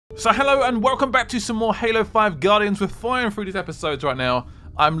So hello and welcome back to some more Halo 5 Guardians. We're flying through these episodes right now.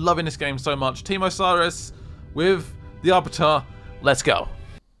 I'm loving this game so much. Team Osiris with the Arbiter. Let's go.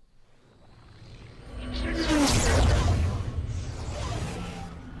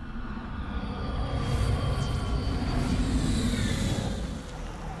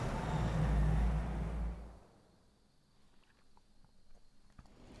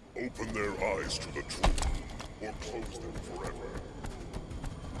 Open their eyes to the truth, or close them forever.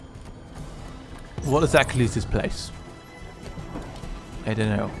 What exactly is this place? I don't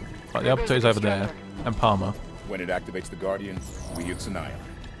know. Right, the Arbiter is over there, and Palmer. When it activates the Guardian, we hit SUNAION.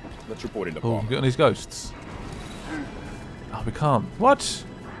 Let's report into Oh, Palmer. we get on these ghosts. Oh, we can't. What?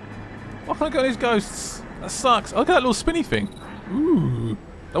 Why can't I get on these ghosts? That sucks. Oh, look at that little spinny thing. Ooh.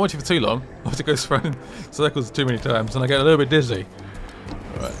 Don't want you for too long. I want to go around in circles too many times, and I get a little bit dizzy.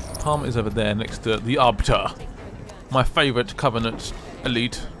 Alright, Palmer is over there next to the Arbiter. My favourite Covenant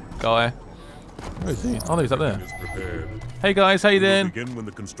elite guy. Where is he? Oh, no, he's up there. Hey guys, how you doing? Begin when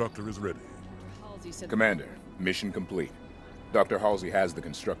the constructor is ready. Commander, mission complete. Dr. Halsey has the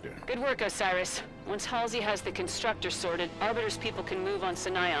constructor. Good work, Osiris. Once Halsey has the constructor sorted, Arbiter's people can move on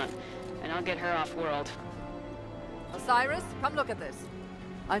SUNAION, and I'll get her off-world. Osiris, come look at this.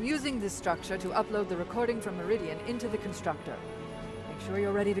 I'm using this structure to upload the recording from Meridian into the constructor. Make sure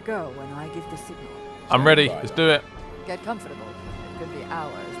you're ready to go when I give the signal. I'm ready. Let's do it. Get comfortable. It could be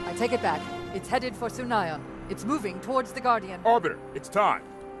hours. I take it back. It's headed for SUNAION. It's moving towards the Guardian. Arbiter, it's time.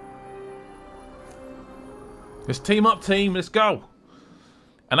 Let's team up, team. Let's go.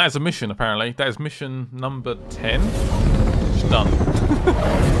 And that is a mission, apparently. That is mission number 10. It's done.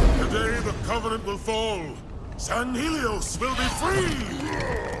 Today the Covenant will fall. San Helios will be free!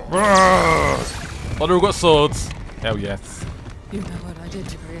 Oh, they've all got swords. Hell yes. You know what I did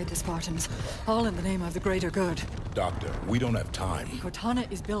to create the Spartans, all in the name of the greater good. Doctor, we don't have time. Cortana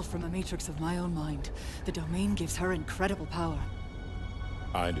is built from a matrix of my own mind. The domain gives her incredible power.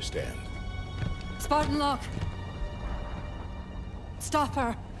 I understand. Spartan Lock! Stop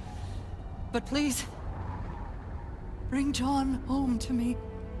her! But please, bring John home to me.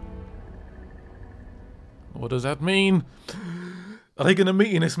 What does that mean? Are they going to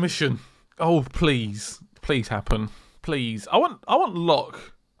meet in this mission? Oh, please. Please happen. Please. I want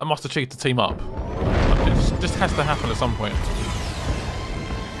Locke and Master Chief to team up. It just has to happen at some point.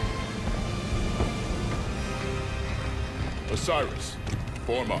 Osiris,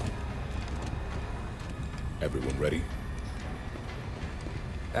 form up. Everyone ready?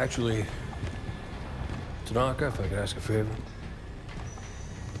 Actually, Tanaka, if I could ask a favor.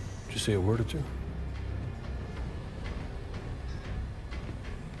 Just say a word or two.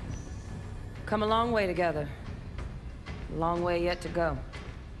 Come a long way together. A long way yet to go.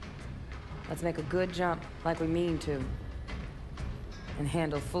 Let's make a good jump like we mean to. And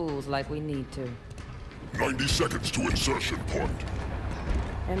handle fools like we need to. 90 seconds to insertion point.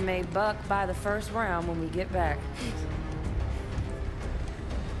 And may buck by the first round when we get back.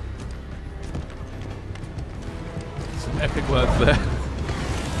 Some epic words there.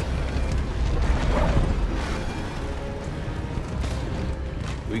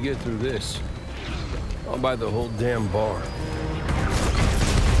 We get through this, I'll buy the whole damn bar.